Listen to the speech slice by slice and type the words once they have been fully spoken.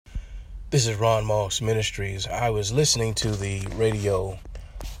This is Ron Moss Ministries. I was listening to the radio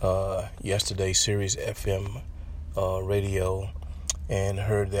yesterday, Sirius FM radio, and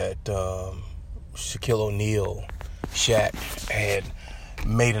heard that Shaquille O'Neal, Shaq, had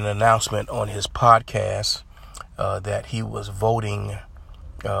made an announcement on his podcast that he was voting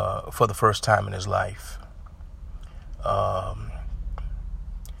for the first time in his life.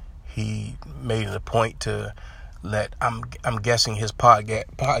 He made it a point to let I'm guessing his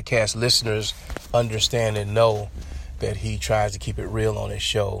podcast listeners understand and know that he tries to keep it real on his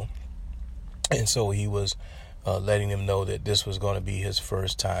show, and so he was letting them know that this was going to be his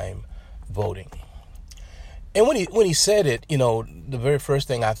first time voting. And when he said it, the very first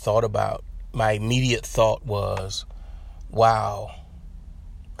thing I thought about, my immediate thought was, wow,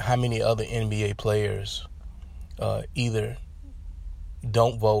 how many other NBA players either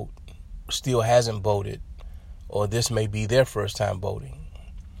don't vote, still hasn't voted, or this may be their first time voting.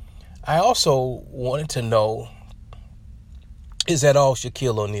 I also wanted to know, is that all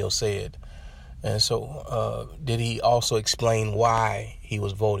Shaquille O'Neal said? And so did he also explain why he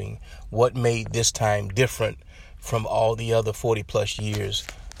was voting? What made this time different from all the other 40 plus years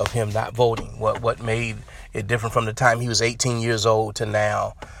of him not voting? What made it different from the time he was 18 years old to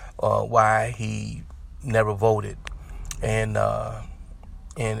now? Why he never voted? And I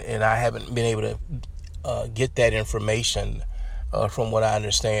haven't been able to get that information. From what I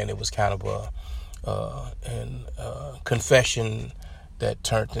understand, it was kind of a confession that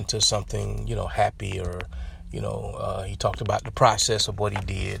turned into something, happy, or, he talked about the process of what he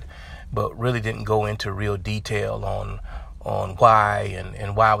did, but really didn't go into real detail on why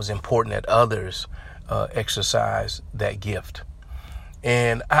and why it was important that others exercise that gift.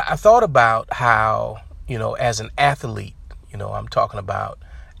 And I thought about how, as an athlete, I'm talking about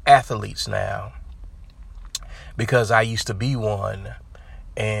athletes now, because I used to be one,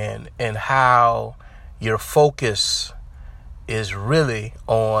 and how your focus is really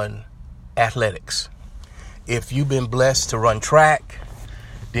on athletics. If you've been blessed to run track,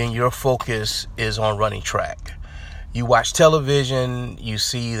 then your focus is on running track. You watch television, you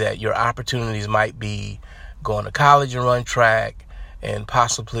see that your opportunities might be going to college and run track, and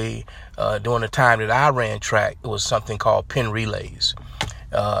possibly during the time that I ran track, it was something called Penn Relays.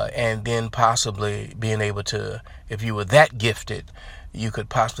 And then possibly being able to, if you were that gifted, you could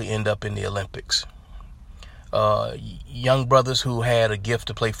possibly end up in the Olympics. Young brothers who had a gift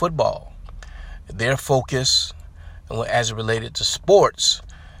to play football, their focus as it related to sports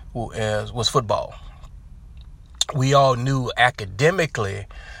was football. We all knew academically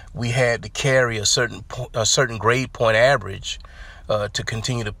we had to carry a certain grade point average to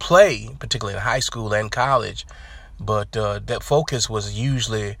continue to play, particularly in high school and college. But that focus was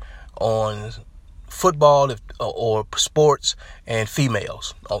usually on football or sports and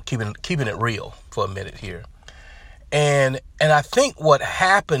females. Keeping it real for a minute here. And I think what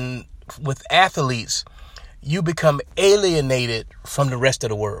happened with athletes, you become alienated from the rest of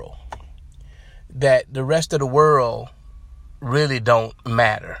the world. That the rest of the world really don't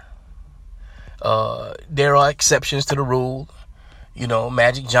matter. There are exceptions to the rule.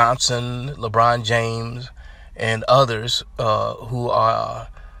 Magic Johnson, LeBron James, and others who are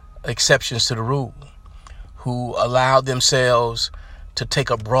exceptions to the rule, who allow themselves to take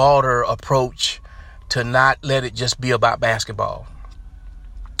a broader approach, to not let it just be about basketball,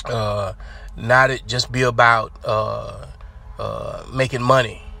 not it just be about making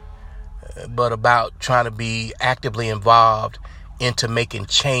money, but about trying to be actively involved into making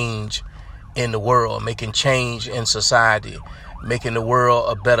change in the world, making change in society, making the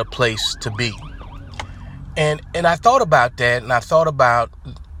world a better place to be. And I thought about that, and I thought about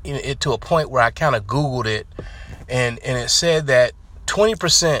it to a point where I kind of Googled it, and it said that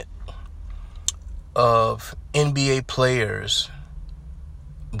 20% of NBA players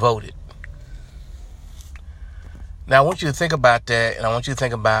voted. Now, I want you to think about that, and I want you to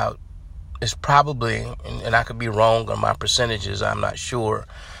think about, it's probably, and I could be wrong on my percentages, I'm not sure,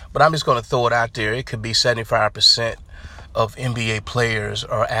 but I'm just going to throw it out there. It could be 75% of NBA players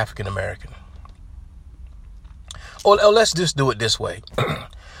are African American. Or let's just do it this way.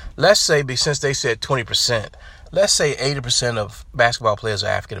 Let's say, since they said 20%, let's say 80% of basketball players are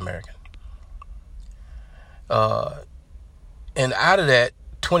African American. And out of that,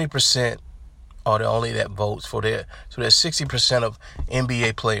 20% are the only that votes for their. So there's 60% of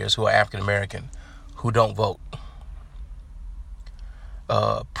NBA players who are African American who don't vote.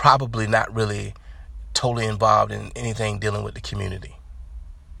 Probably not really totally involved in anything dealing with the community.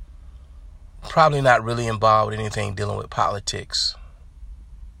 Probably not really involved in anything dealing with politics.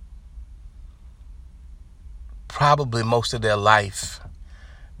 Probably most of their life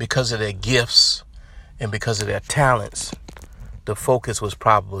because of their gifts and because of their talents, the focus was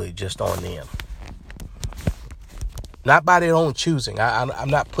probably just on them. Not by their own choosing. I'm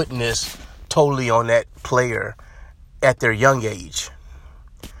not putting this totally on that player at their young age.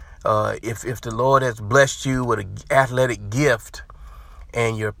 If the Lord has blessed you with an athletic gift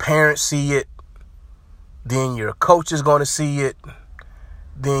and your parents see it, then your coach is going to see it,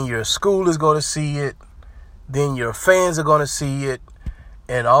 then your school is going to see it, then your fans are going to see it,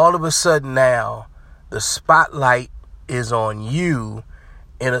 and all of a sudden now the spotlight is on you,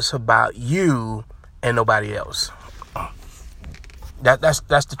 and it's about you and nobody else. That's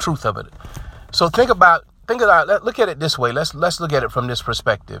the truth of it. So think about. Look at it this way. Let's look at it from this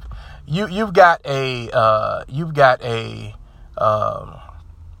perspective. You've got a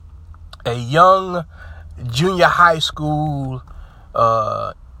young junior high school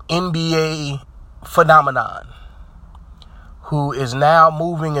NBA phenomenon who is now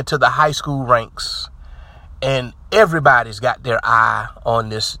moving into the high school ranks, and everybody's got their eye on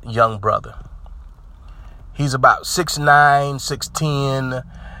this young brother. He's about 6'9", 6'10".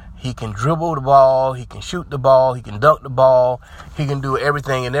 He can dribble the ball, he can shoot the ball, he can dunk the ball, he can do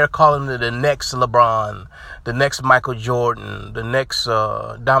everything. And they're calling him the next LeBron, the next Michael Jordan, the next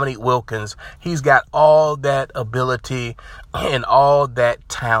Dominique Wilkins. He's got all that ability and all that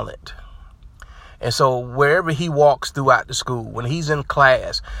talent. And so wherever he walks throughout the school, when he's in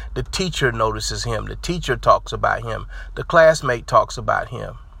class, the teacher notices him. The teacher talks about him. The classmate talks about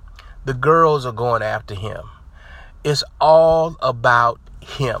him. The girls are going after him. It's all about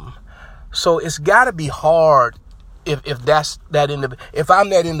him. So it's got to be hard if I'm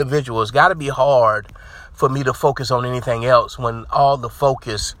that individual. It's got to be hard for me to focus on anything else when all the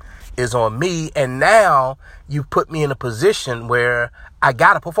focus is on me. And now you put me in a position where I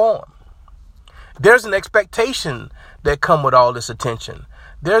got to perform. There's an expectation that come with all this attention.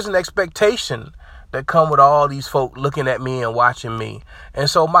 There's an expectation that come with all these folk looking at me and watching me. And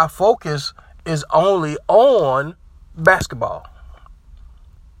so my focus is only on basketball.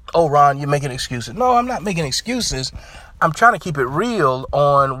 Oh, Ron, you're making excuses. No, I'm not making excuses. I'm trying to keep it real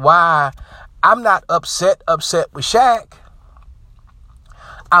on why I'm not upset with Shaq.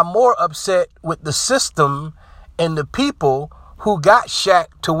 I'm more upset with the system and the people who got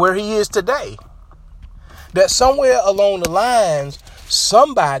Shaq to where he is today. That somewhere along the lines,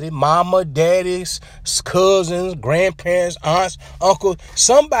 somebody, mama, daddies, cousins, grandparents, aunts, uncles,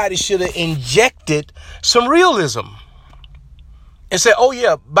 somebody should have injected some realism. And say, oh,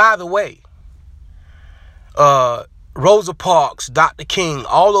 yeah, by the way, Rosa Parks, Dr. King,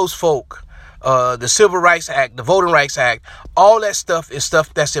 all those folk, the Civil Rights Act, the Voting Rights Act, all that stuff is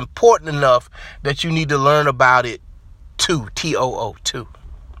stuff that's important enough that you need to learn about it too, T-O-O, too.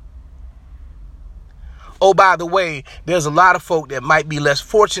 Oh, by the way, there's a lot of folk that might be less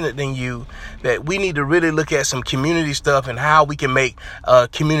fortunate than you that we need to really look at some community stuff and how we can make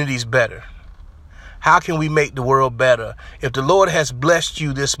communities better. How can we make the world better? If the Lord has blessed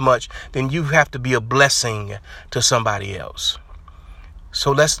you this much, then you have to be a blessing to somebody else.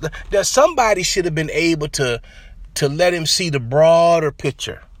 So that somebody should have been able to let him see the broader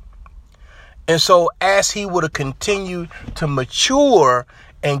picture. And so as he would have continued to mature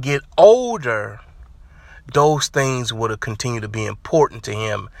and get older, those things would have continued to be important to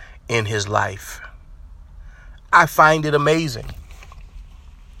him in his life. I find it amazing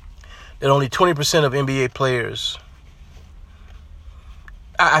that only 20% of NBA players,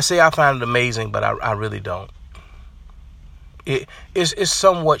 I say I find it amazing, but I really don't. It's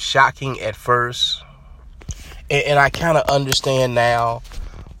somewhat shocking at first. And I kind of understand now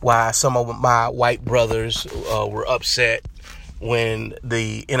why some of my white brothers were upset when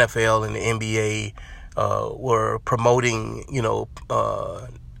the NFL and the NBA were promoting,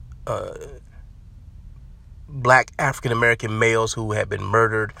 black African-American males who had been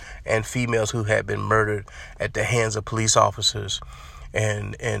murdered and females who had been murdered at the hands of police officers.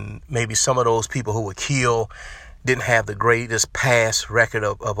 And maybe some of those people who were killed didn't have the greatest past record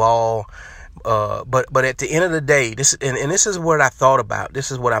of all. But at the end of the day, this is what I thought about. This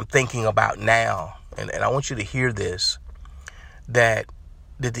is what I'm thinking about now. And I want you to hear this, that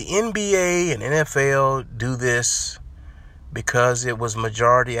did the NBA and NFL do this because it was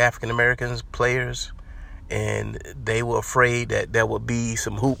majority African-American players? And they were afraid that there would be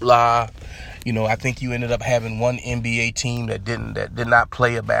some hoopla. I think you ended up having one NBA team that did not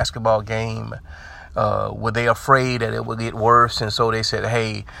play a basketball game. Were they afraid that it would get worse? And so they said,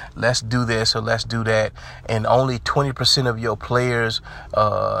 hey, let's do this or let's do that. And only 20% of your players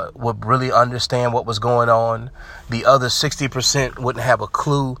would really understand what was going on. The other 60% wouldn't have a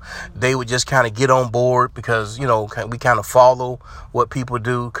clue. They would just kind of get on board because, we kind of follow what people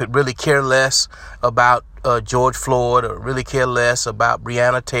do, could really care less about George Floyd, or really care less about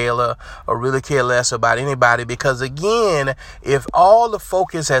Breonna Taylor, or really care less about anybody. Because again, if all the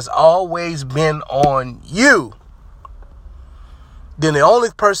focus has always been on you, then the only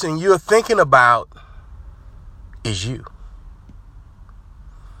person you're thinking about is you.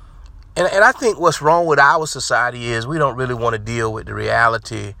 And I think what's wrong with our society is we don't really want to deal with the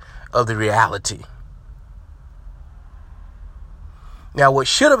reality of the reality. Now, what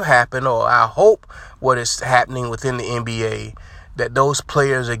should have happened, or I hope what is happening within the NBA, that those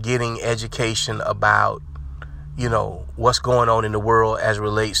players are getting education about, what's going on in the world as it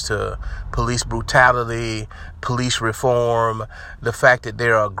relates to police brutality, police reform, the fact that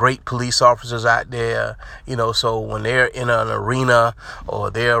there are great police officers out there, so when they're in an arena or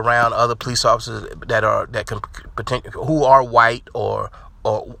they're around other police officers who are white or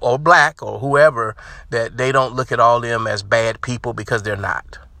black or whoever, that they don't look at all them as bad people, because they're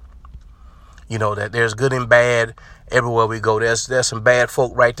not. That there's good and bad everywhere we go. There's some bad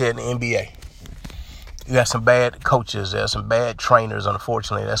folk right there in the NBA. You got some bad coaches. There's some bad trainers,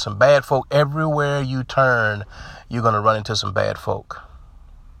 unfortunately. There's some bad folk everywhere you turn. You're going to run into some bad folk.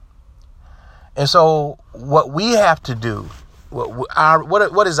 And so what we have to do,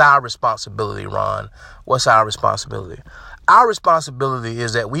 what is our responsibility, Ron? What's our responsibility? Our responsibility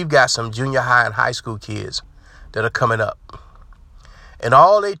is that we've got some junior high and high school kids that are coming up. And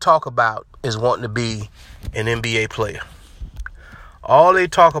all they talk about is wanting to be an NBA player. All they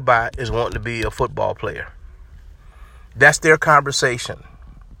talk about is wanting to be a football player. That's their conversation.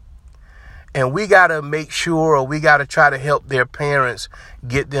 And we got to make sure, or we got to try to help their parents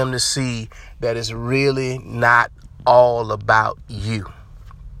get them to see that it's really not all about you.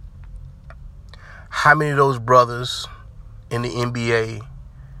 How many of those brothers in the NBA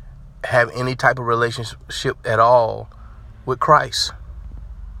have any type of relationship at all with Christ?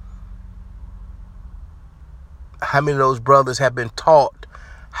 How many of those brothers have been taught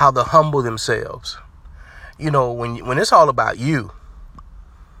how to humble themselves? When it's all about you,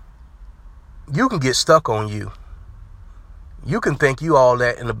 you can get stuck on you. You can think you all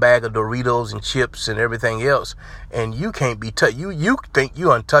that in a bag of Doritos and chips and everything else, and you can't be touched. You think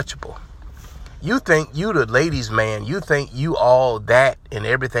you untouchable. You think you the ladies' man. You think you all that and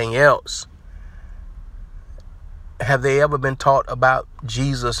everything else. Have they ever been taught about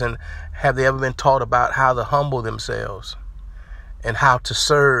Jesus, and have they ever been taught about how to humble themselves and how to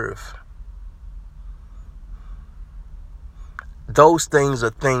serve? Those things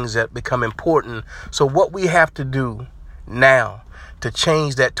are things that become important. So what we have to do now to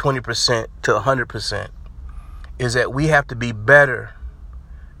change that 20% to 100% is that we have to be better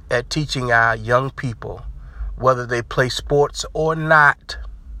at teaching our young people, whether they play sports or not,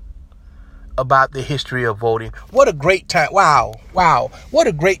 about the history of voting. What a great time. Wow. What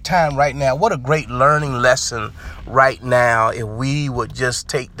a great time right now. What a great learning lesson right now if we would just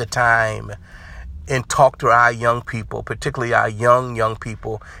take the time and talk to our young people, particularly our young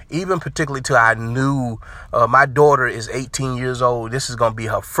people, even particularly to our new, my daughter is 18 years old. This is going to be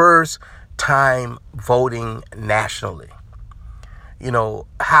her first time voting nationally.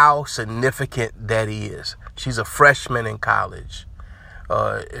 How significant that is. She's a freshman in college.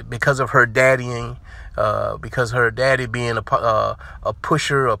 Because of her daddying, because her daddy being a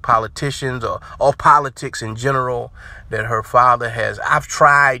pusher of politicians or politics in general, that her father has. I've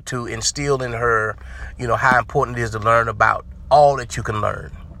tried to instill in her, how important it is to learn about all that you can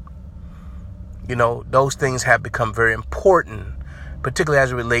learn. Those things have become very important, particularly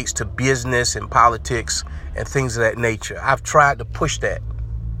as it relates to business and politics and things of that nature. I've tried to push that.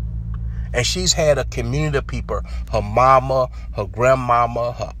 And she's had a community of people, her mama, her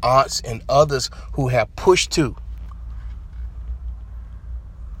grandmama, her aunts, and others who have pushed too.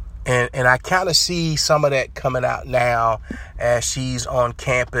 And I kind of see some of that coming out now as she's on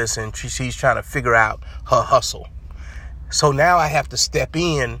campus and she's trying to figure out her hustle. So now I have to step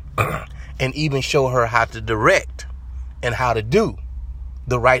in and even show her how to direct and how to do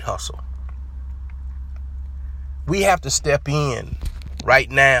the right hustle. We have to step in right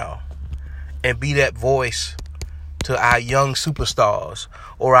now and be that voice to our young superstars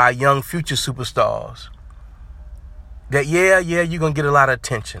or our young future superstars. That, you're going to get a lot of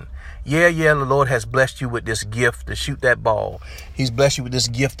attention. The Lord has blessed you with this gift to shoot that ball. He's blessed you with this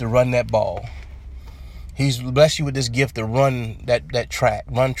gift to run that ball. He's blessed you with this gift to run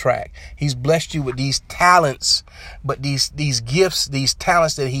run track. He's blessed you with these talents, but these gifts, these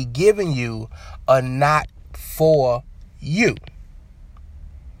talents that He's given you are not for you.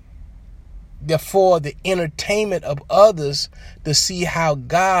 They're for the entertainment of others, to see how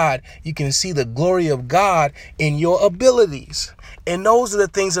you can see the glory of God in your abilities. And those are the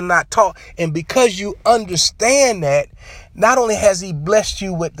things that are not taught. And because you understand that, not only has He blessed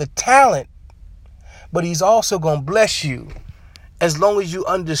you with the talent, but He's also going to bless you. As long as you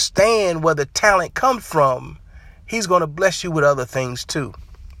understand where the talent comes from, He's going to bless you with other things too.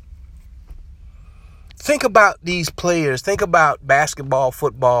 Think about these players. Think about basketball,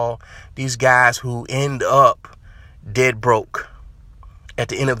 football, these guys who end up dead broke at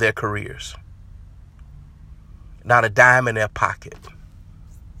the end of their careers. Not a dime in their pocket.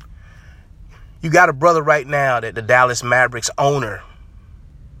 You got a brother right now that the Dallas Mavericks owner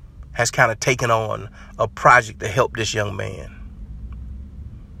has kind of taken on a project to help this young man.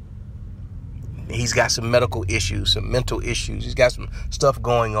 He's got some medical issues, some mental issues. He's got some stuff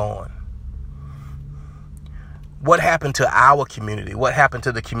going on. What happened to our community? What happened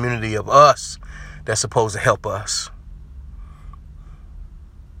to the community of us that's supposed to help us?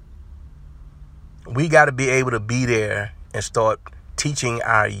 We got to be able to be there and start teaching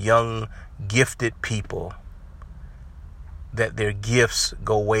our young, gifted people that their gifts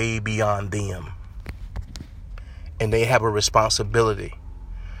go way beyond them. And they have a responsibility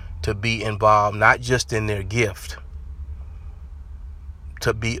to be involved, not just in their gift,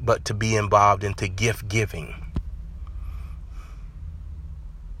 but to be involved into gift giving.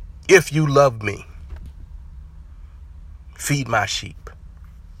 If you love me, feed my sheep.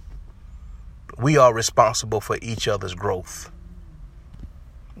 We are responsible for each other's growth.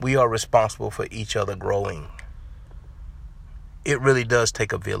 We are responsible for each other growing. It really does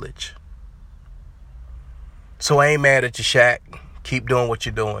take a village. So I ain't mad at you, Shaq. Keep doing what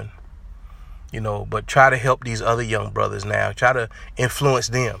you're doing. But try to help these other young brothers now. Try to influence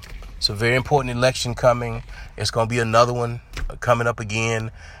them. It's a very important election coming. It's going to be another one coming up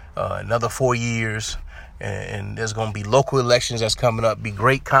again. Another 4 years, and there's going to be local elections that's coming up. Be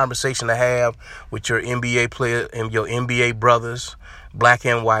great conversation to have with your NBA player and your NBA brothers, black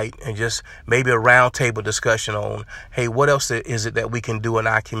and white, and just maybe a roundtable discussion on, hey, what else is it that we can do in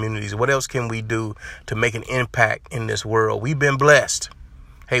our communities? What else can we do to make an impact in this world? We've been blessed.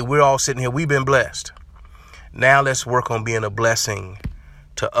 Hey, we're all sitting here. We've been blessed. Now let's work on being a blessing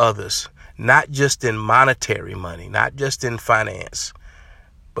to others, not just in monetary money, not just in finance,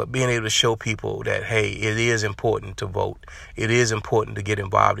 but being able to show people that, hey, it is important to vote. It is important to get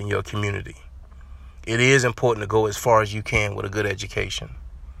involved in your community. It is important to go as far as you can with a good education.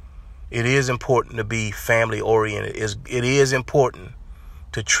 It is important to be family oriented. It is important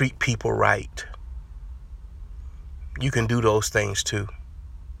to treat people right. You can do those things too.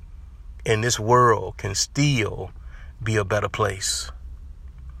 And this world can still be a better place.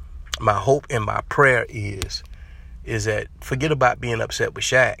 My hope and my prayer is that forget about being upset with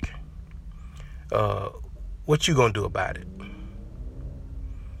Shaq. What you gonna do about it?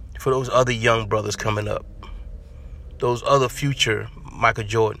 For those other young brothers coming up, those other future Michael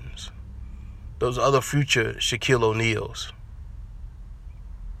Jordans, those other future Shaquille O'Neals,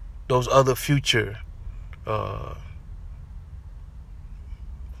 those other future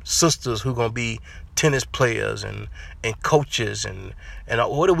sisters who gonna be tennis players and coaches, and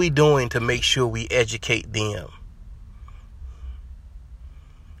what are we doing to make sure we educate them?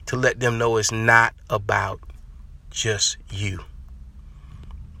 To let them know it's not about just you.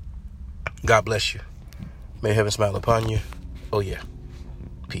 God bless you. May heaven smile upon you. Oh yeah.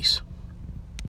 Peace.